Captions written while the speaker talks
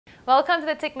Welcome to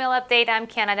the Tickmill update. I'm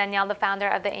Kiana Danielle, the founder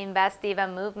of the Investing Diva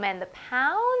movement. The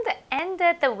pound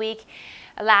ended the week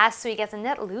last week as a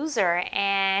net loser,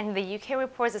 and the UK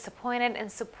reports disappointed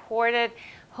and supported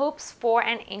hopes for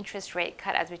an interest rate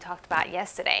cut, as we talked about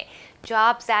yesterday.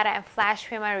 Jobs data and flash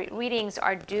PMI readings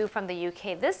are due from the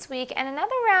UK this week, and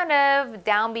another round of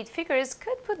downbeat figures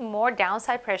could put more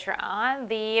downside pressure on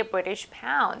the British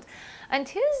pound. On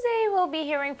Tuesday, we'll be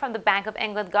hearing from the Bank of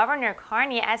England Governor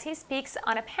Carney as he speaks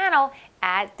on a panel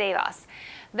at Davos.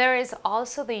 There is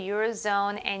also the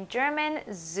Euro-zone and German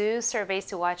ZEW surveys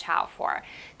to watch out for.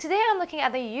 Today, I'm looking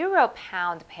at the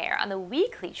Euro-pound pair. On the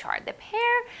weekly chart, the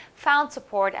pair found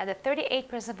support at the 38%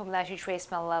 Fibonacci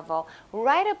retracement level,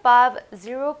 right above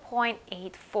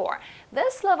 0.84.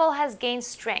 This level has gained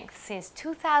strength since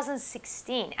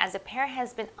 2016, as the pair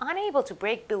has been unable to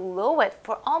break below it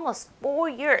for almost 4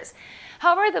 years.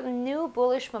 However, the new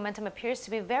bullish momentum appears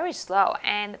to be very slow,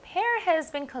 and the pair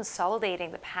has been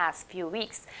consolidating the past few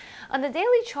weeks. On the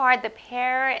daily chart, the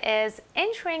pair is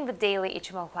entering the daily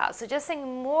Ichimoku cloud,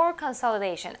 suggesting more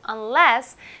consolidation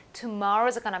unless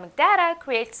tomorrow's economic data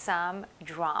creates some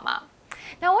drama.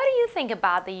 Now, what do you think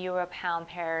about the Euro-pound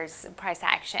pair's price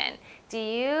action? Do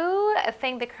you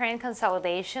think the current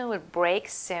consolidation would break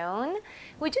soon?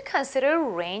 Would you consider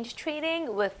range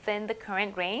trading within the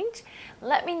current range?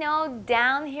 Let me know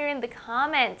down here in the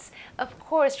comments. Of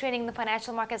course, trading in the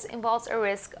financial markets involves a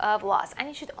risk of loss, and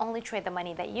you should only trade the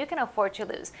money that you can afford to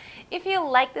lose. If you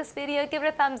like this video, give it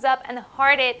a thumbs up and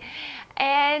heart it.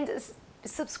 And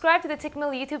subscribe to the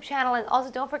Tickmill YouTube channel, and also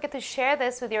don't forget to share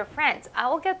this with your friends. I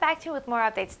will get back to you with more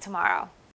updates tomorrow.